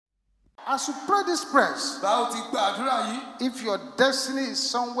As you pray this prayer, if your destiny is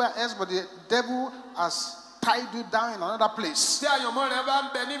somewhere else, but the devil has tied you down in another place, the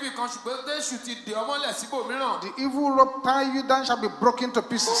evil rope tying you down shall be broken to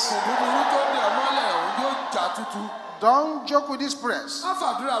pieces. Don't joke with these prayers.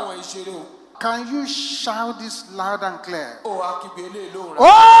 Can you shout this loud and clear? Oh,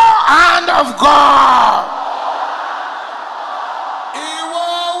 hand of God!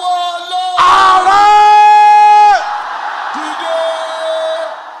 Arise!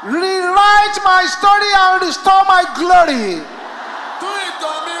 Rewrite my story and restore my glory.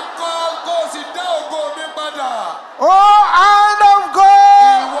 Oh, hand of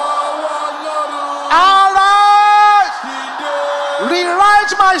God! Arise!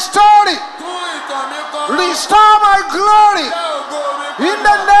 Rewrite my story. Restore my glory. In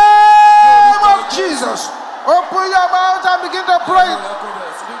the name of Jesus. Open your mouth and begin to pray.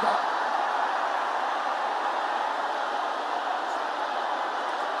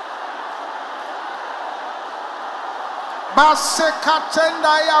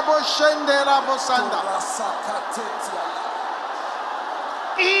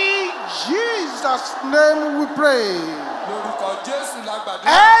 In Jesus' name we pray.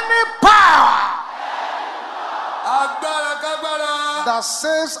 Any power that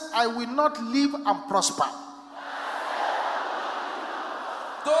says I will not live and prosper,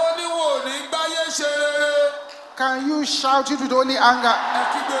 can you shout it with holy anger?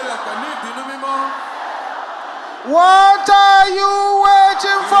 What are you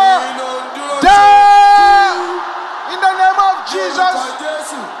waiting for? Die in the name of Jesus.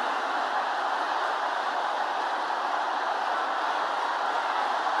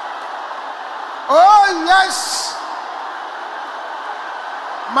 Oh yes.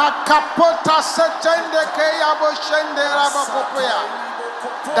 Makapota setende keyabo shende raba kopoya.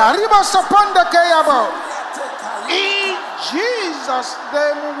 Dariba soponde keyabo. In Jesus'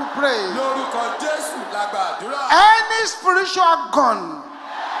 name we pray. Any spiritual gun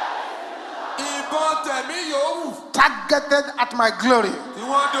targeted at my glory.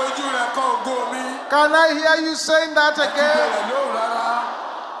 Can I hear you saying that again?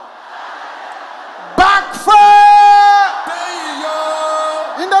 Backfire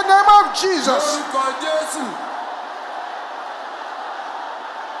in the name of Jesus.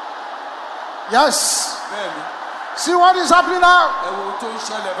 Yes. See what is happening now?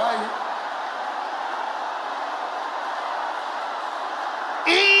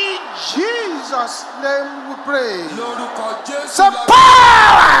 In Jesus' name we pray. The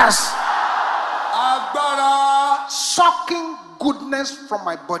powers sucking goodness from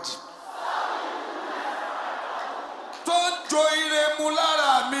my body.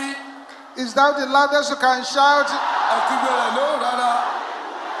 Is that the loudest you can shout?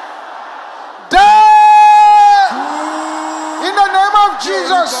 In the name of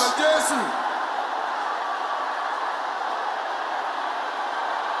Jesus.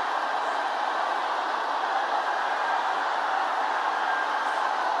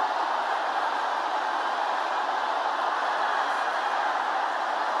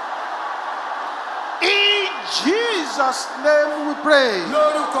 In Jesus' name we pray.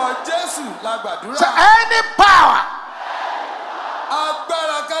 So any power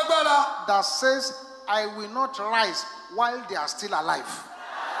that says I will not rise while they are still alive,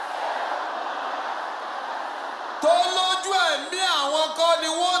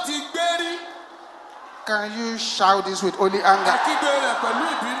 can you shout this with holy anger?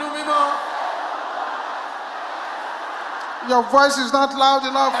 Your voice is not loud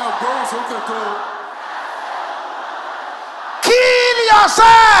enough. Kill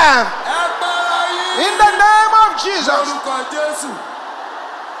yourself in the name of Jesus.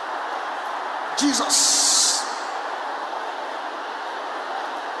 Jesus.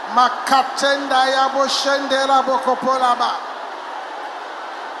 Makatenda yabo shendera bokopolaba.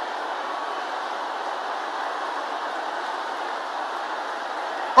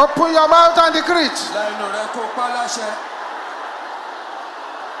 Open your mouth and decree it.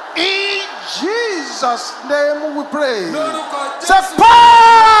 In Jesus' name we pray. The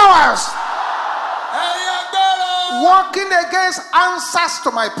powers working against answers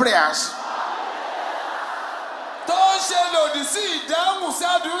to my prayers.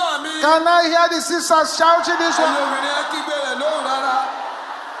 Can I hear the sisters shouting this one?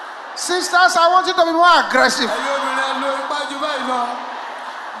 Sisters, I want you to be more aggressive.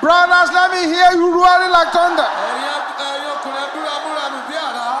 Brothers, let me hear you roaring like thunder.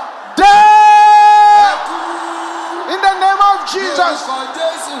 In the name of Jesus.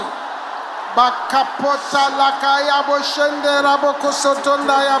 Bakapota lakaya boshende raboko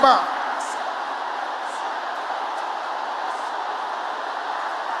sotonda yaba.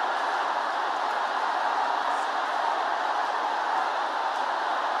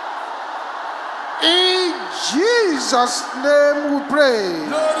 Jesus' name we pray.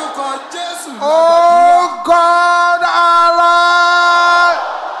 Oh God, arise.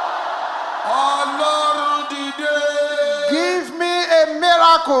 Give me a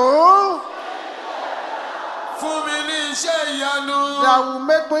miracle that will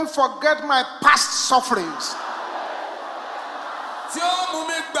make me forget my past sufferings.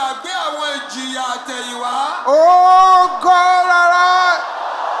 Oh God, arise.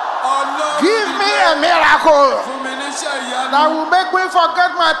 Give me a miracle that will make me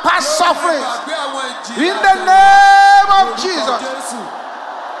forget my past sufferings. In the name of Jesus.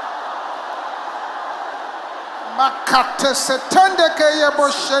 Makate setende keye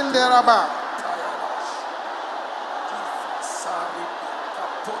boshende raba.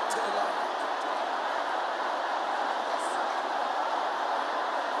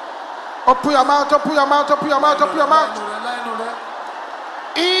 Open your mouth, open your mouth, open your mouth, open your mouth.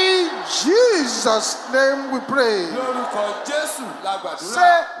 In Jesus' name we pray.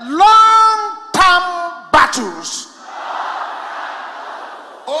 Say long-term battles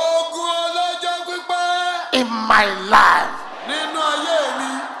in my life.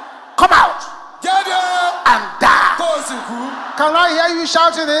 Come out and die. Can I hear you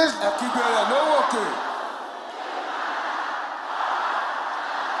shouting this?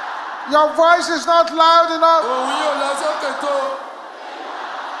 Your voice is not loud enough.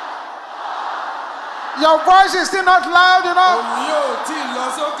 Your voice is still not loud enough.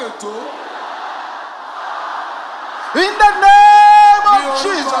 In the name of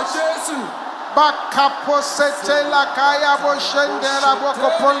Jesus. Bakaposete lakaya boshendera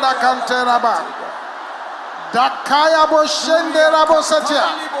bokoponda kanteraba. Dakaya boshendera bosetia.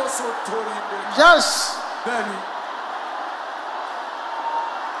 Yes.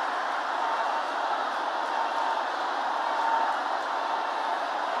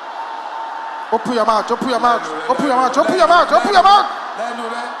 Open your mouth, open your mouth, open your mouth, open your mouth, open your mouth.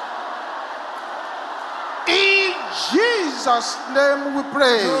 In Jesus' name we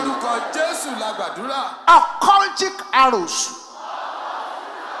pray. Occultic arrows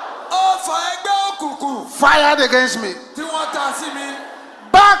fired against me.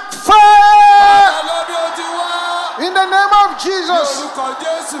 Backfire in the name of Jesus.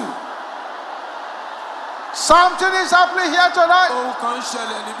 Something is happening here tonight.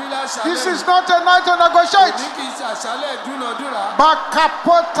 This is not a night to negotiate.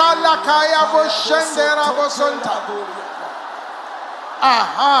 Bakapota lakaya boshendera bosonta.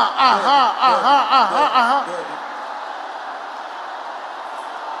 Aha.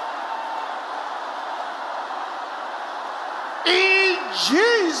 In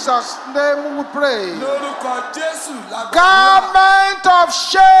Jesus' name we pray. Garment of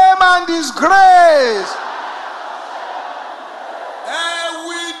shame and disgrace.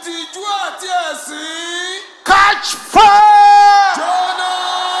 Catch fire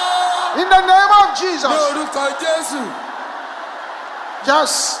in the name of Jesus.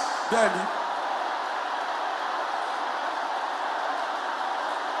 Yes.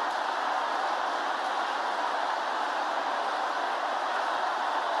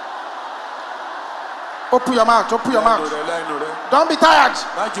 Open your mouth, open your mouth. Don't be tired.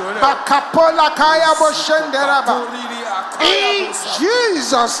 In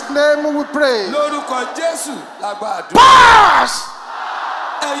Jesus' name we pray. Pass!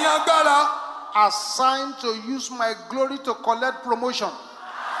 Assigned to use my glory to collect promotion.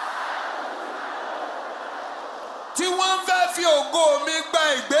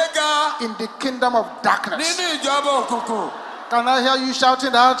 In the kingdom of darkness. Can I hear you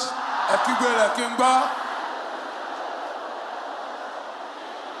shouting that?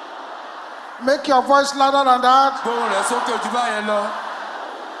 Make your voice louder than that.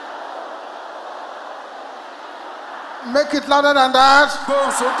 Make it louder than that.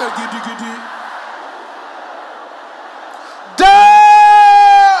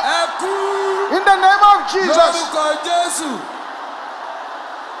 In the name of Jesus.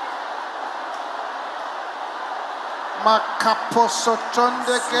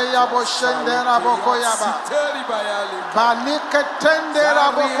 Makaposotonde keya boshendera bokoyaba. Banike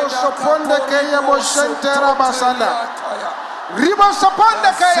tendera bokosoponde keya boshentera basanda.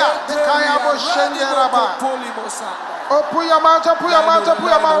 Ribosoponde keya boshendera ba. Open your mouth, open your mouth, open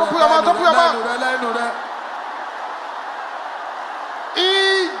your mouth, open your mouth, open your mouth.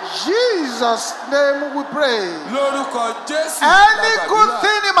 In Jesus' name we pray. Any good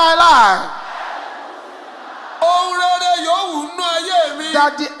thing in my life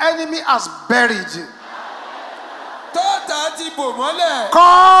that the enemy has buried,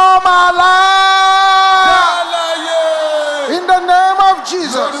 come alive in the name of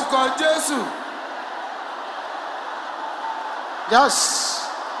Jesus. Yes.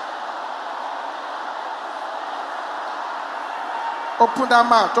 Open that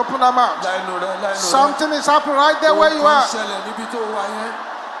mouth. Open that mouth. Something is happening right there where you are.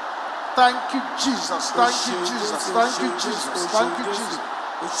 Thank you, Jesus. Thank you, Jesus. Thank you, Jesus. Thank you, Jesus.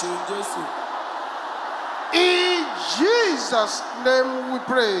 In Jesus' name we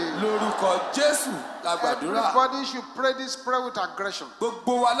pray. Everybody should pray this prayer with aggression.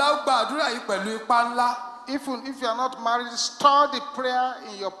 Even if you are not married, store the prayer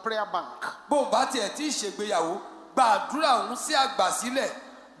in your prayer bank.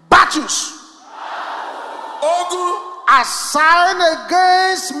 Battles assigned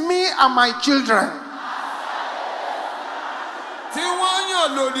against me and my children.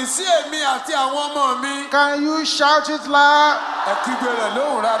 Can you shout it loud?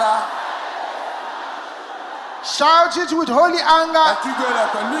 Shout it with holy anger.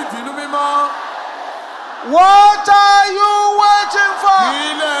 What are you waiting for?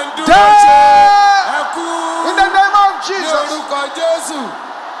 In the name of Jesus.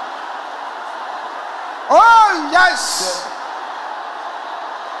 Oh, yes.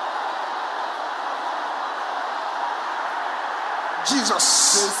 Jesus.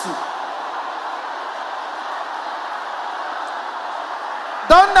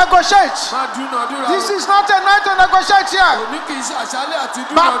 Don't negotiate. This is not a night to negotiate here.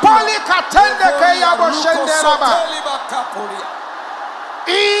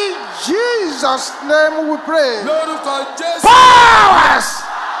 In Jesus' name we pray. Powers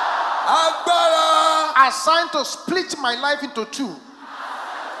assigned to split my life into two.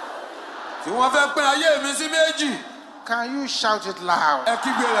 Can you shout it loud?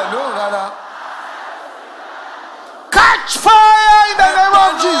 Catch fire in the name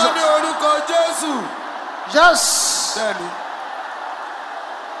of Jesus. Yes.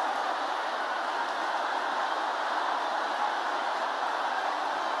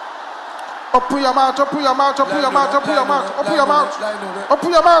 Open your mouth, open your mouth, open your mouth, open your mouth, open your mouth,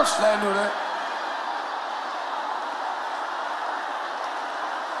 open your mouth.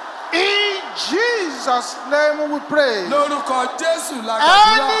 In Jesus' name we pray. Any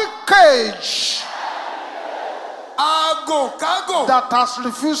cage that has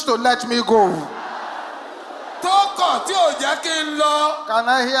refused to let me go. Can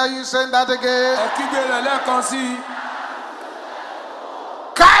I hear you saying that again?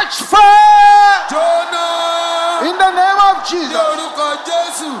 Catch fire in the name of Jesus.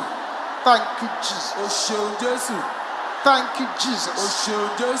 Thank you, Jesus. Thank you, Jesus.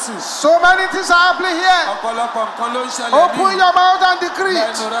 So many things are happening here. Open your mouth and decree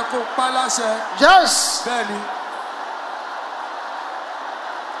it. Yes.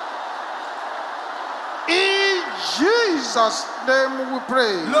 In Jesus' name we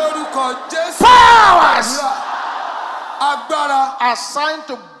pray. Powers assigned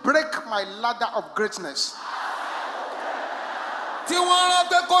to break my ladder of greatness.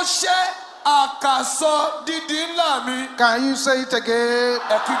 Can you say it again?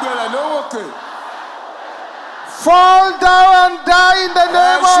 Fall down and die in the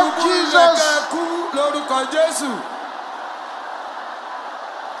name of Jesus.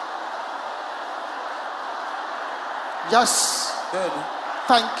 Yes.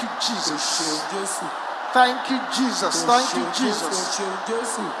 Thank you, Jesus. Thank you, Jesus. Thank you, Jesus.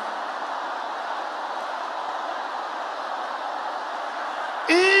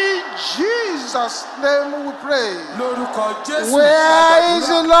 In Jesus' name we pray. Where is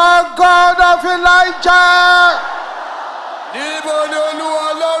the Lord God of Elijah?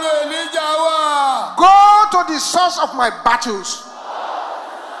 Go to the source of my battles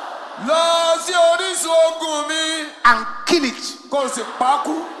and kill it.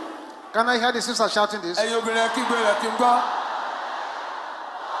 Can I hear the sister shouting this?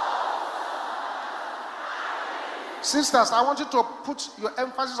 Sisters, I want you to put your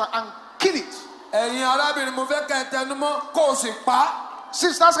emphasis on and kill it.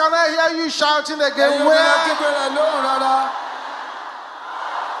 Sisters, can I hear you shouting again? Where?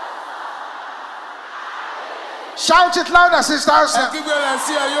 Shout it louder, sisters.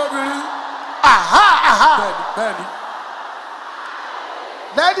 Aha, aha.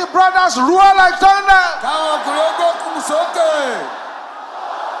 Let the brothers roar like thunder.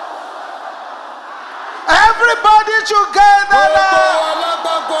 Everybody together.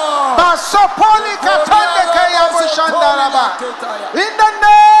 In the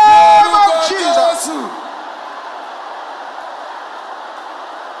name of Jesus.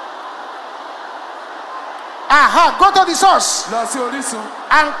 Aha, go to the source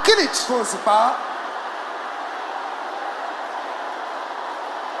and kill it.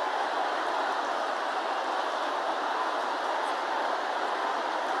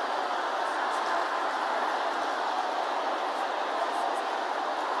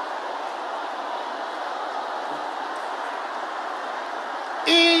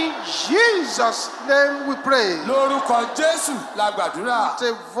 Jesus' name we pray. Lórúkọ Jésù la gbàdúrà. With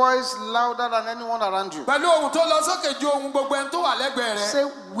a voice louder than anyone around you. Pẹ̀lú ohùn tó lọ sókè ju ohùn gbogbo ẹni tó wà lẹ́gbẹ̀ẹ́ rẹ. Say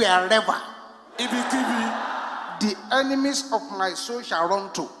wherever Ibikíbi. the enemies of my soul shall run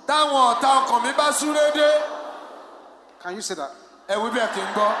to. Táwọn ọ̀tá ọkàn mi bá súré dé. Can you say that? Ẹ wí bẹ́ẹ̀ kí n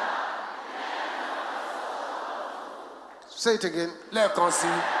gbọ́. Say it again. Lẹ́ẹ̀kan sí.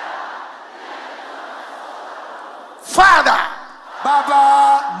 Father,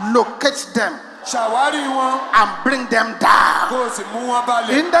 Bàbá. locate them Ṣàwárí wọn. and bring them down. Kó o sì mú wọn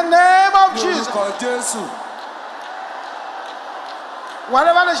balẹ̀. In the name of Jesus. Lórúkọ Jésù.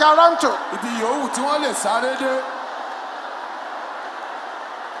 Wherever they shall run to. Ibi yòówù tí wọ́n lè sáré dé.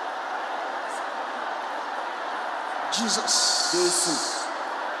 Jesus. Jésù.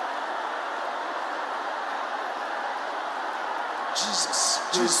 Jesus.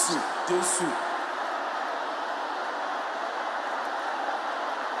 Jésù. Jésù.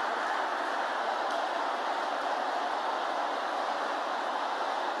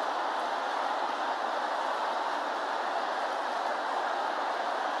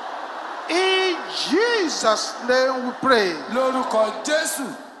 In Jesus' name we pray. Lórúkọ Jésù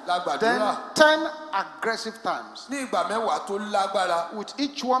la Then gbàdúrà. 10 aggressive times. Ní ìgbà mẹ́wàá tó lágbára. With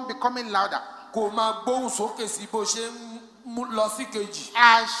each one becoming louder. Kó máa gbóhùn sókè sí bó ṣe ń lọ sí kejì.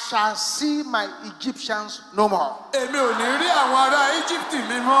 I shall see my Egyptians no more. Èmi ò ní rí àwọn ará Egypt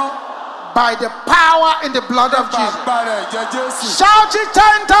mi mọ́. By the power in the blood of Jesus. Bàbá rẹ̀ jẹ́ Jésù. Shout it 10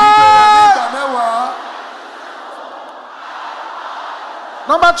 Ìbẹ̀rẹ̀ times. nígbà mẹ́wàá.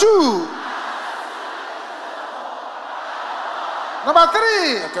 Number 2. Number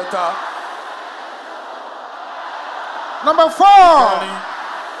 3. Ẹ̀kẹta. Number 4. Ìkẹrin.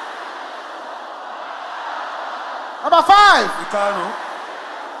 Number 5. Ìkarùn-ún.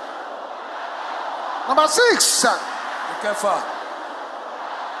 Number 6. Ìkẹfà.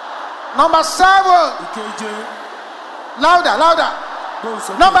 Number 7. Ìkeje. Louder, louder. Gbóhùn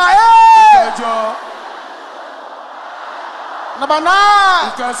sókè. Number 8. Ìkẹjọ. Number 9.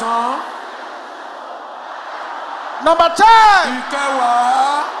 Ìkẹsàn-án. Number 10.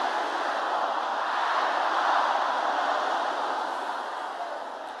 Ìkẹwàá.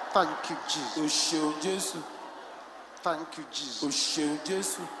 Thank you, Jesus. O ṣeun Jésù. Thank you, Jesus. O ṣeun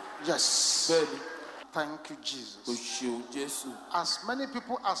Jésù. Yes. Bẹ́ẹ̀ni. Thank you, O Jesus. ṣeun Jésù. As many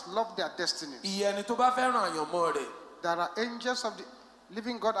people as love their destiny, Ìyẹn ẹni tó bá fẹ́ràn àyànmọ́ rẹ̀. there are angels of the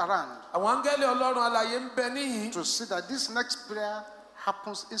living God around Àwọn áńgẹ́lì Ọlọ́run alààyè ń bẹ níhìn. to see that this next prayer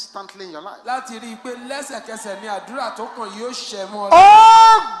happens instantly in your life. Láti rí i pé lẹ́sẹ̀kẹsẹ̀ ni àdúrà tó kàn yóò ṣẹ mọ́ ọ.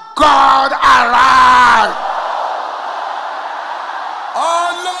 Oh God, arise!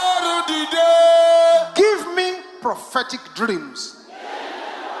 Ọlọ́run dìde. Give me prophetic dreams.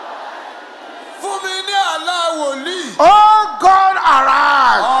 Fún mi ní àlá wòlíì. Oh God,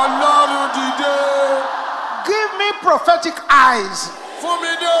 arise! Ọlọ́run dìde. Give me prophetic eyes. Fún mi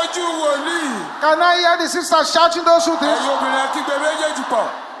ní ojú wòlíì. Can I hear the sisters shouting those two things? Ẹ̀yin obìnrin ẹ kígbe méjèèjì pọ̀.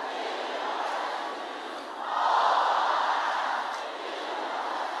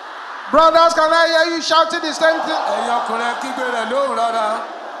 Brothers, can I hear you shouting the same thing? Ẹ̀yin ọkùnrin ẹ kígbe rẹ̀ lóhùn rárá.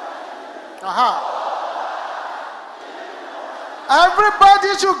 Aha.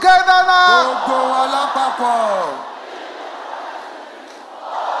 Everybody together now. Gbogbo wọn lápapọ̀.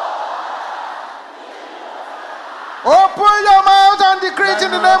 Open your mouth and decree it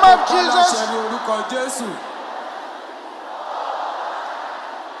in the name of Jesus. Aláṣẹ ní orúkọ Jésù.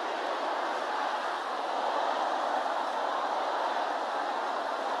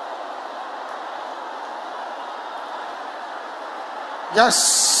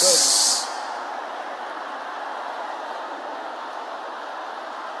 Yes.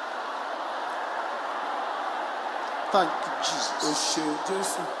 Thank you, O Jesus. ṣeun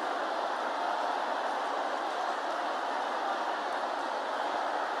Jésù.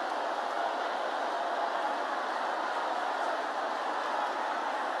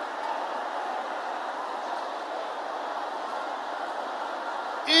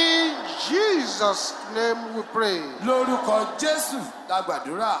 In Jesus' name we pray. Lórúkọ Jésù la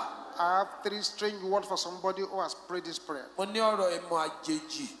gbàdúrà. I have 3 strange words for somebody who has prayed this prayer. Mo ní ọ̀rọ̀ ìmọ̀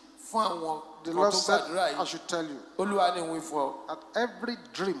àjèjì fún àwọn The kan Lord tó said, gbàdúrà I yìí. should tell you Olúwa ní ìwé fún ọ. that every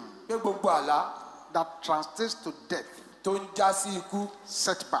dream Pé gbogbo àlá that translates to death, tó ń já sí ikú,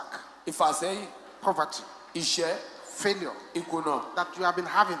 setback, ìfàsẹ́yìn, poverty, ìṣẹ́, failure ìkùnà that you have been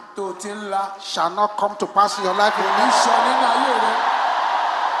having tó ti ń la shall not come to pass in your life. kò ní ṣẹ nínú ayé rẹ.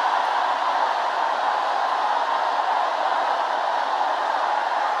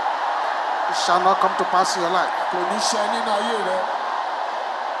 It shall not come to pass in your life. Kò ní ṣẹ nínú ayé rẹ.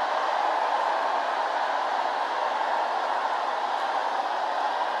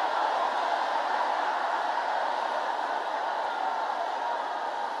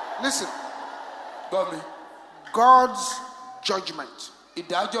 Listen. Gbọ́ mi. God's judgment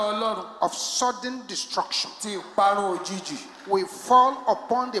Ìdájọ́ Ọlọ́run of sudden destruction ti ìparun òjijì will fall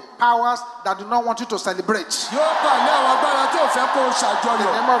upon the powers that do not want you to celebrate. yóò bà ní àwọn agbára tí ò fẹ́ kó o In the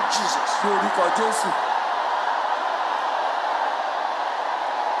ṣàjọyọ̀ name of Jesus. ní orúkọ Jésù.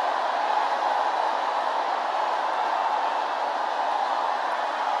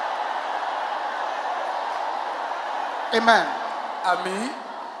 Amen. Àmín.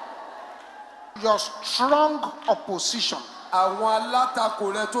 Your strong opposition Àwọn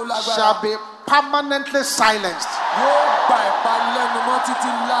alátakò rẹ tó lágbára shall be permanently silenced. yóò gba ìpanilẹ́numọ́ títí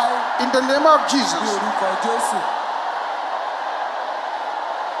láé In the name of ní Jesus. orúkọ Jésù.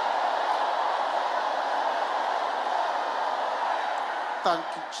 Thank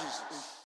you, Jesus.